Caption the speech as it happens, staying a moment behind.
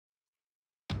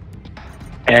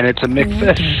And it's a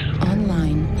McFish.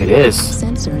 Online. It is.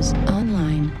 Sensors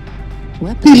online.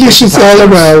 Weapons. Delicious all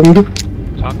around.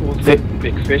 Tacos,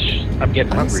 big fish. I'm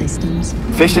getting hungry. Systems.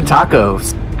 Fish and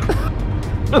tacos.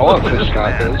 I want fish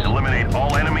tacos. Eliminate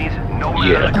all enemies, no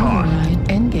matter the cost. Override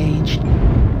engaged.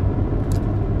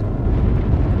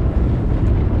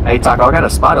 Hey, Taco, I got a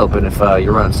spot open if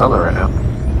you're running solo right now.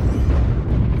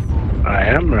 I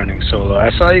am running solo. I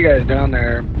saw you guys down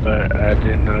there, but I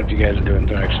didn't know if you guys are doing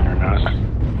direction or not.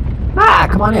 Ah,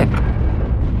 come on in.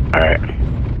 Alright.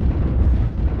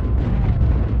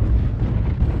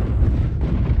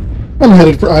 I'm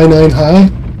headed for I-9 high.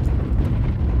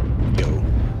 Yo.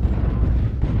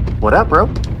 What up, bro?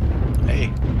 Hey.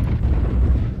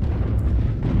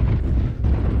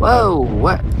 Whoa,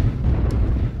 what?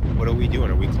 What are we doing?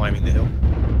 Are we climbing the hill?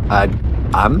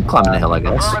 I'm climbing the hill, I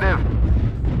guess. Affirmative.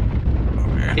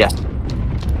 Okay. Yes.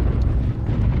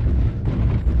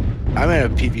 I'm in a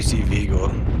PVC Vehicle,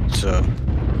 so.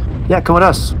 Yeah, come with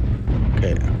us.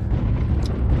 Okay.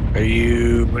 What are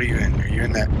you in? Are you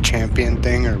in that champion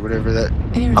thing or whatever that?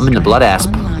 I'm in the blood asp.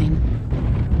 Online.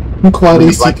 I'm quad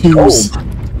Like ACQs. gold.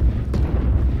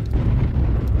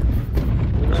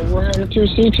 We're having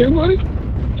 2C2, buddy?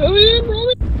 Hell yeah,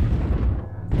 brother.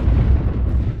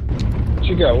 What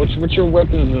you got? What's your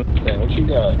weapons thing? What you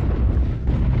got?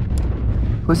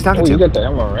 Who's he talking Oh, to? you got the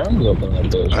ammo rounds open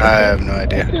like this. I have no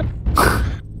idea.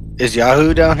 Is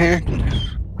Yahoo down here?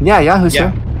 Yeah, Yahoo's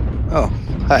Yeah. here. Oh,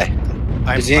 hi.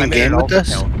 Is he in I'm game an with alt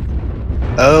us? account.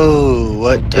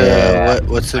 Oh, Yeah.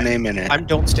 what's the name in it? I'm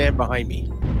Don't Stand Behind Me.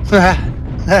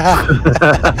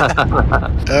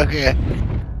 Okay.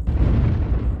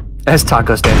 As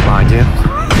Taco stands behind you.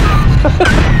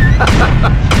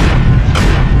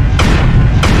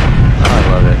 I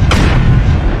love it.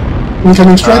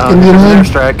 Incoming strike, Indian line.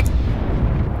 Strike.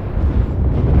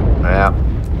 Yeah.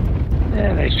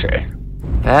 Yeah, nice try.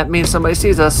 That means somebody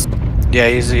sees us. Yeah,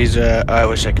 he's I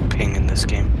wish I could ping in this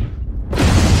game.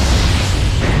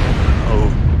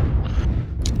 Oh.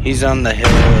 He's on the hill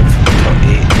of Hotel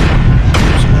 8.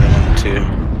 There's another one too.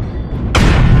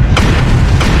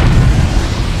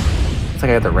 I think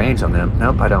I got the range on them.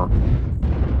 Nope, I don't.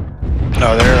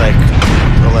 No, they're like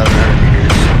 1,100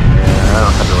 meters. Yeah, I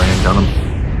don't have the range on them.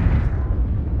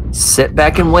 Sit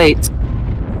back and wait.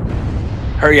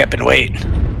 Hurry up and wait.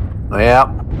 Oh, yeah.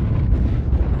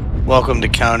 Welcome to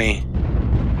county.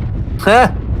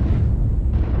 Huh.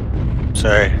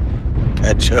 Sorry.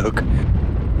 Bad joke.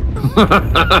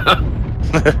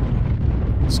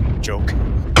 Some joke.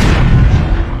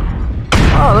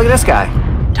 Oh, look at this guy.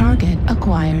 Target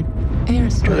acquired.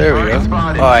 Airstrike. Oh, there we go.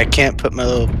 Spotted. Oh, I can't put my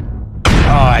little... Oh,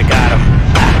 I got him.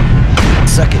 Ah,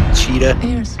 suck it, cheetah.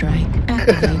 Airstrike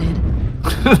activated.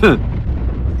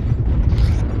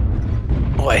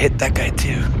 Oh, I hit that guy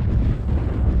too.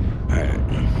 Alright.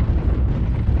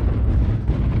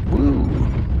 Woo.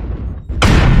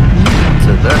 So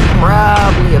they're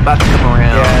probably about to come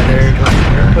around. Yeah,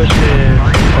 they're pushing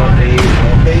Gulf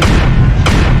 8.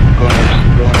 Going up to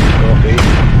Gulf 8.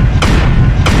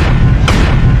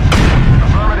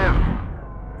 Affirmative.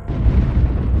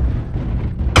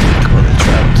 Call the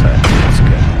travel time. These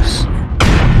guys.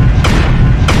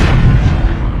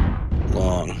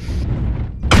 Long.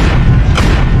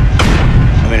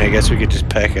 I mean, I guess we could just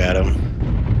peck at them.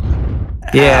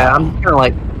 Yeah, I'm kind of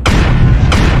like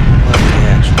What the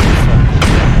actual fuck was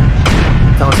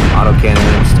that? throwing some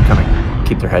autocannons to kind of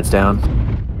keep their heads down.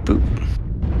 Boop.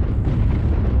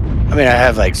 I mean, I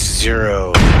have like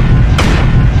 0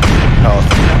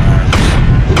 health in my arms.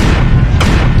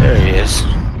 There he is.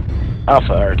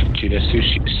 Alpha R2,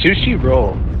 sushi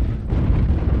roll.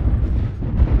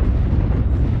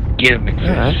 Get him, McFish.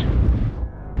 Alright.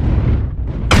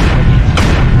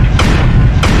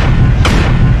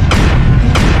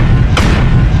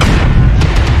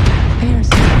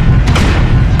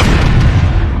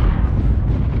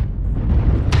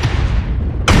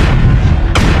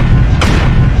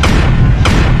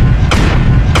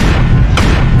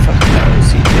 Fuck, how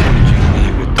is he damaging me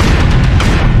with the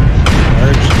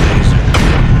large laser?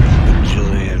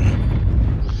 Bajillion.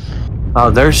 Oh,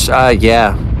 there's,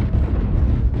 yeah.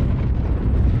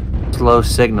 Slow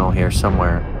signal here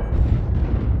somewhere.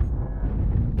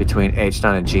 Between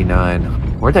H9 and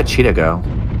G9. Where'd that cheetah go?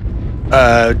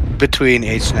 Between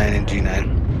H9 and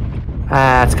G9.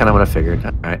 Ah, that's kind of what I figured.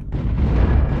 Alright.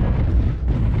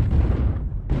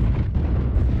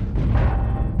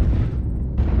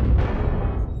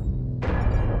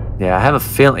 Yeah, I have a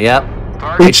feeling. Yep.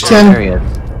 H10. There he is.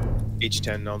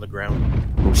 H10 on the ground.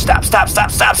 Ooh, stop, stop,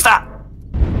 stop, stop, stop!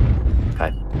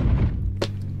 Okay.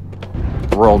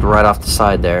 Rolled right off the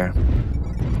side there.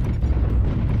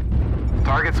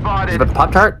 Target Is it spotted. about the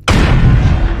Pop-Tart?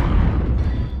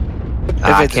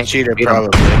 If it's a cheater, probably.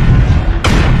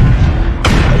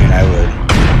 I mean, I would.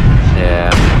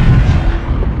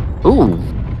 Yeah. Ooh.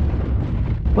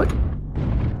 What?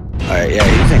 Alright, yeah,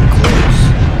 he's in close.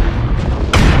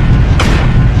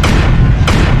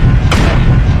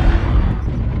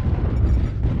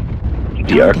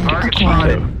 Target Target acquired.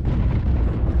 spotted.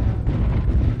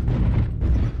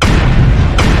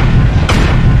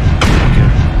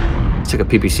 Took a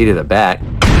PPC to the back.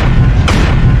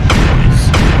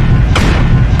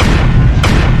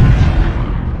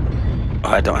 Oh,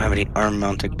 I don't have any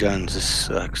arm-mounted guns. This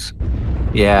sucks.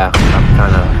 Yeah, I'm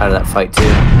kind of out of that fight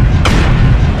too.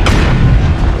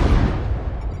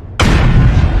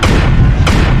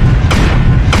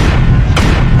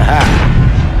 Aha!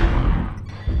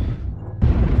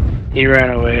 He ran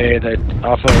away. That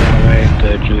Alpha ran away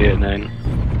into Juliet 9.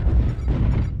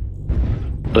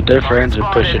 But their friends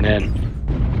are pushing in.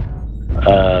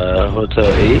 Hotel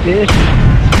 8-ish?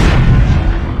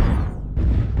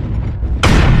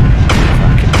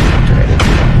 Fucking tried it.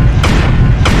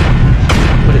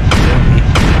 What did it tell me?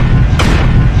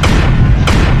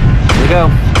 Here we go.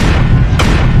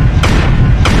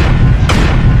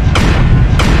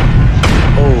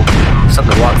 Oh,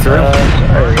 Something to walk through.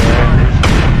 Sorry, Ryan.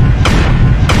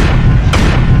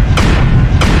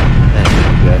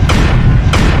 Good.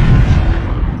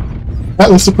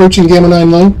 Atlas approaching Gamma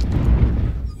 9 low.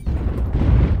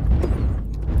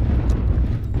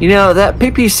 You know, that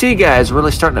PPC guy is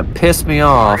really starting to piss me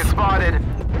off. Target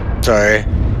spotted. sorry.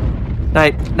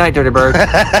 Night, Dirty Bird.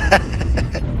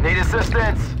 Need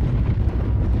assistance.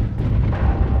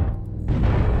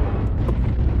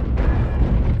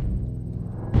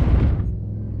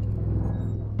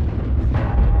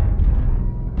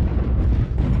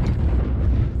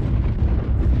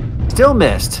 Still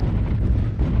missed.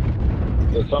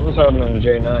 So something's happening in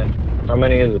J9. How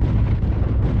many is it?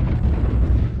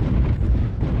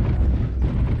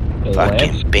 Is it Lance?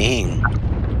 Fucking bing.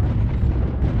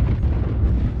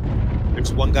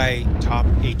 There's one guy top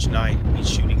H9. He's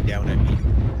shooting down at me.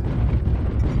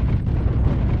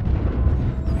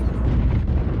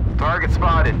 Target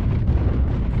spotted.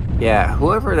 Yeah,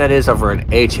 whoever that is over in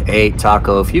H8,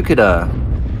 Taco, if you could,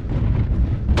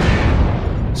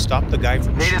 Stop the guy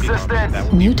from Need shooting on me. assistance. That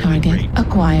would be New really target great.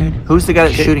 acquired. who's the guy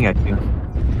that's shooting at you?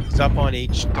 He's up on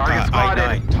Target spotted.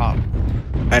 I9 top.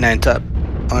 I9 top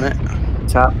on it.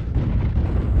 Top.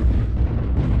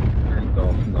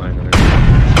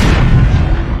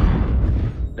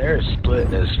 They're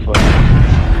split as fuck.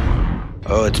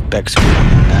 Oh, it's Beck screaming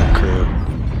in that crew.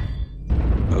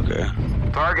 Okay.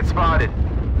 Target spotted.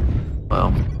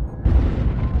 Well.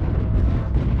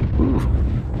 Ooh.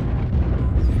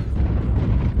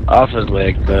 Off his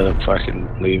leg,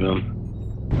 fucking leave him.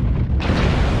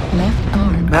 Left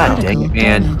arm God critical dang it,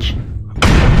 man. damage.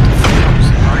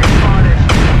 Target spotted.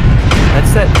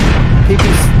 That's that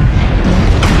PPC.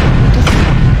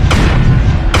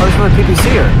 Oh, there's another PPC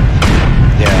here.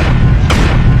 Yeah.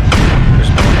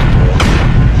 There's multiple.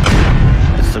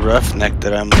 It's the roughneck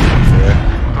that I'm looking for.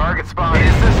 Target spotted. Need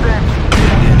assistance.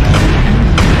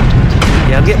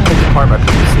 Yeah, I'm getting picked apart by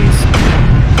PPCs.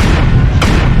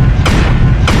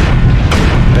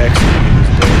 Beck screaming is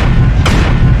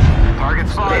dead. Target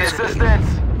spotted. That's good. Assistance.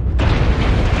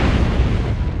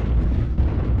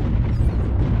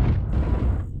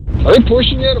 Are they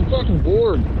pushing you? I'm fucking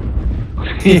bored.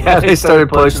 Yeah, they started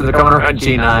pushing. They're coming around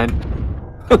G9.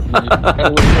 Had a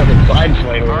little fucking side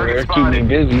fight over there, keeping me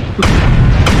busy.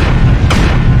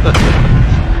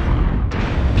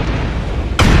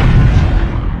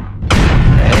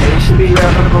 They should be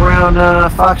wrapping up around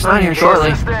Fox 9 here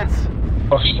shortly. Assistance.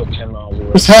 Oh, still 10 miles away.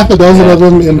 There's half a dozen of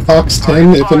them in Fox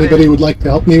 10, if anybody would like to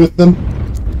help me with them.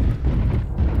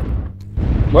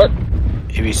 What?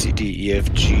 A, B, C, D, E,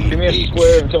 F, G, Give me a H.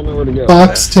 square and tell me where to go.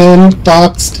 Fox 10,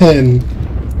 Fox 10.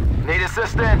 Need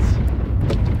assistance.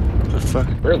 The fuck?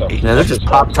 Where the Yeah, they're just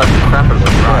pop-tart crap out of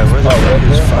those Yeah, rocks. where the Oh, fuck right is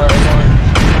there?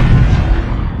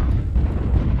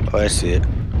 Fox? Oh, I see it.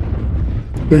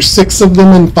 There's 6 of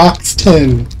them in Fox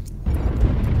 10.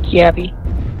 Gabby.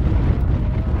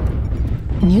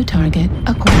 New target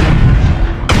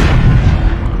acquired.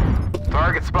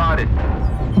 Target spotted.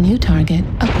 New target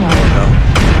Oh acquired. no.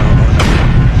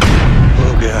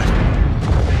 Oh god.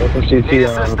 Open CT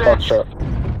on the box truck.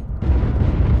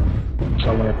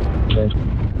 Somewhere.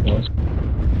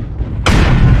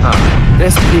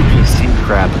 This PPC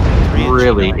crap is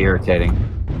really irritating.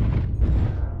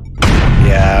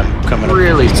 Yeah, I'm coming up.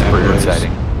 Really with super boys.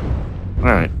 irritating.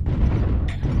 Alright.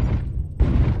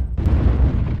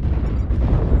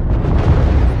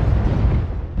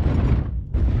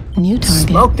 New target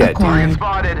Smoked that dude. Target acquired.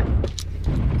 spotted.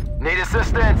 Need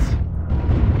assistance.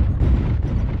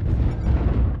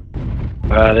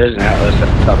 There's an Atlas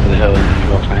at the top of the hill in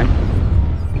Eagle Flame,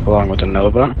 along with a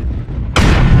Nova.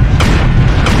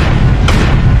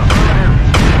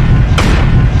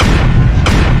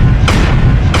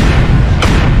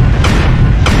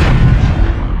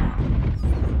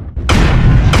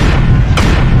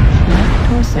 Left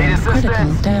torso Need critical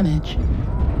assistance. damage.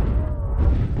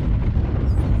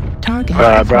 Target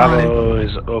Bravo acquired.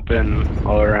 is open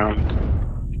all around.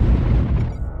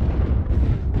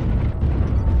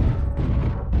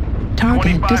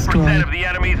 Target 25% destroyed. of the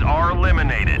enemies are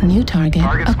eliminated. New target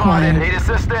Target spotted. acquired. Need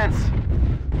assistance.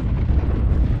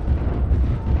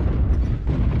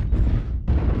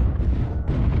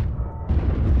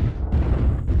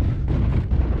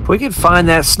 If we could find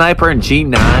that sniper in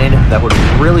G9, that would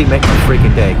really make my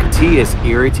freaking day, because he is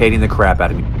irritating the crap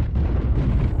out of me.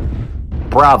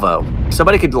 Bravo. If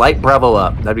somebody could light Bravo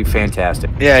up. That'd be fantastic.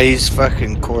 Yeah, he's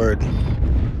fucking cord.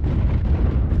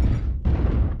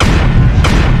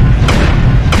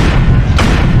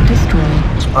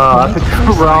 Destroyed. Oh, I picked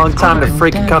the wrong time to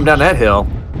freaking come down that hill.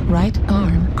 Right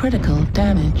arm critical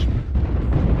damage.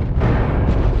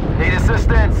 Need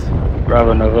assistance.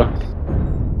 Bravo Nova.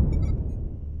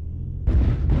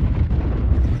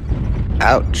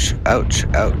 Ouch, ouch,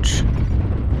 ouch.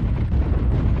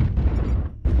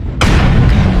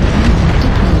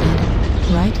 Deployed.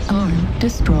 Right arm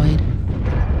destroyed.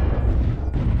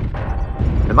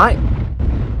 Am I?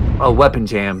 Oh, weapon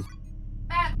jam.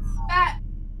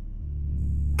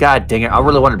 God dang it. I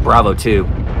really wanted Bravo too.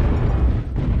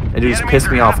 It just pissed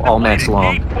me off all match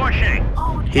long. Keep pushing.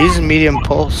 He's a medium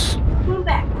pulse.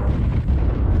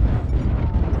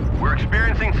 We're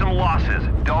experiencing some losses.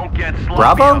 Don't get sloppy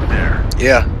Bravo? out there.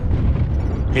 Yeah.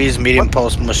 He's medium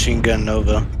pulse machine gun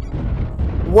Nova.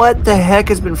 What the heck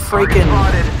has been Target freaking...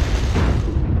 spotted.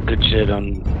 Good shit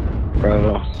on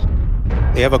Bravo.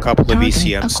 They have a couple of Target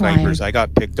ECM acquired. snipers. I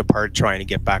got picked apart trying to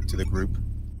get back to the group.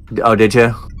 Oh, did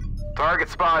you? Target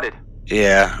spotted.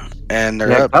 Yeah, and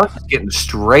they're Yeah, up, I was just getting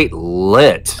straight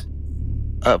lit.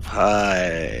 up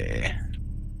high.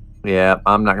 Yeah,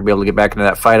 I'm not going to be able to get back into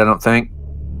that fight, I don't think.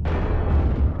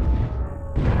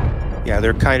 Yeah,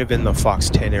 they're kind of in the Fox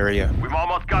 10 area. We've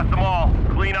almost got them all.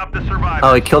 Clean up the survivors.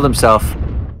 Oh, he killed himself.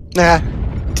 Nah,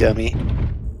 dummy.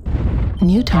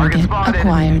 New target spotted.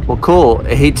 acquired. Well, cool.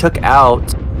 He took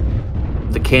out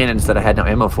the cannons that I had no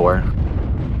ammo for.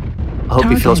 I hope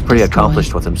he feels Target pretty destroyed.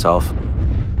 accomplished with himself.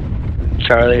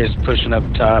 Charlie is pushing up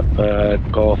top,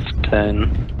 Golf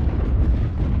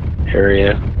 10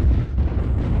 area.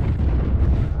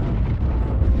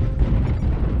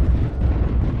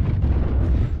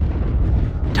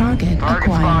 Target Target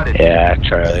acquired. spotted. Yeah,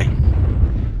 Charlie.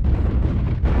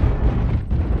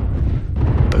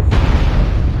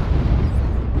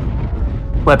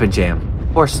 Weapon jam.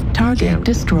 Of course. Target Jam.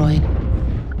 destroyed.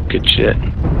 Good shit.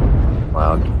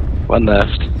 Loud. One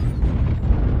left.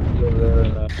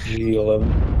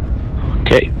 G11.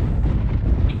 Okay.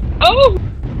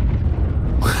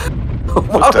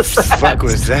 What the fuck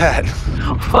was that?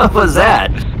 What was that?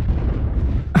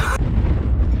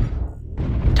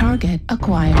 Target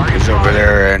acquired. He's over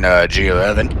there in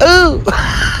G11. Oh!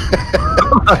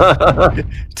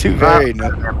 Two very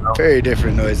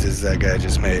different noises that guy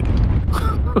just made.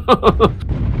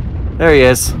 There he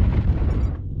is.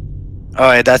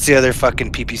 Oh, yeah, that's the other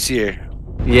fucking PPCer.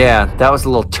 Yeah, that was a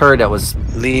little turd that was...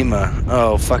 Lima.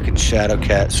 Oh, fucking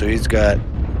Shadowcat. So he's got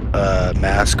a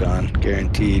mask on,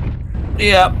 guaranteed.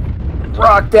 Yep.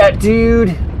 Rock that dude.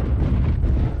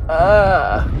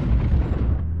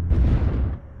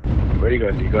 Where do you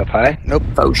go? Do you go up high? Nope.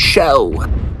 Oh, show.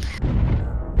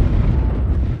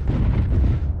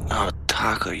 Oh,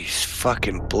 Taco, you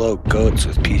fucking blow goats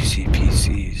with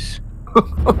PCPCs.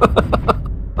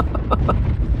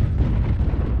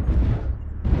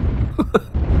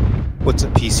 What's a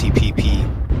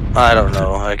PCPP? I don't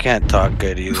know. I can't talk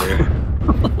good either.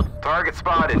 Target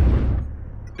spotted.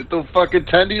 Get the fucking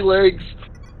tendy legs.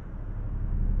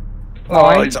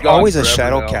 Oh, he's it's gone always a forever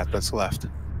shadow now. cat that's left.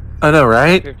 I know,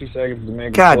 right? 50 seconds to make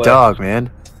a God play. dog,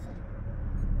 man.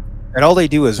 And all they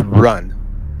do is run.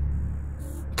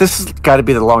 This has got to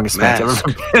be the longest match I've Mask.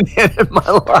 ever been in my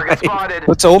Target life. spotted.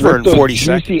 What's over in Rip those 40 juicy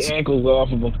seconds? ankles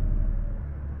off of them.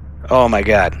 Oh my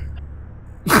god.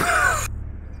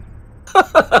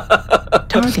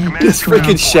 Target This destroyed.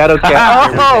 freaking shadow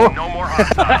cat. Oh! No more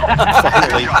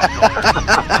hostiles.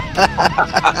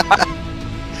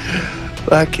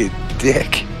 Fucking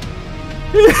dick.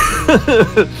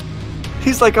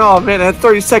 He's like, oh man, I had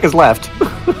 30 seconds left.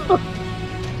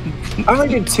 I only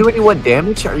did 281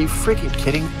 damage? Are you freaking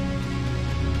kidding?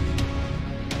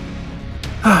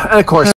 And of course,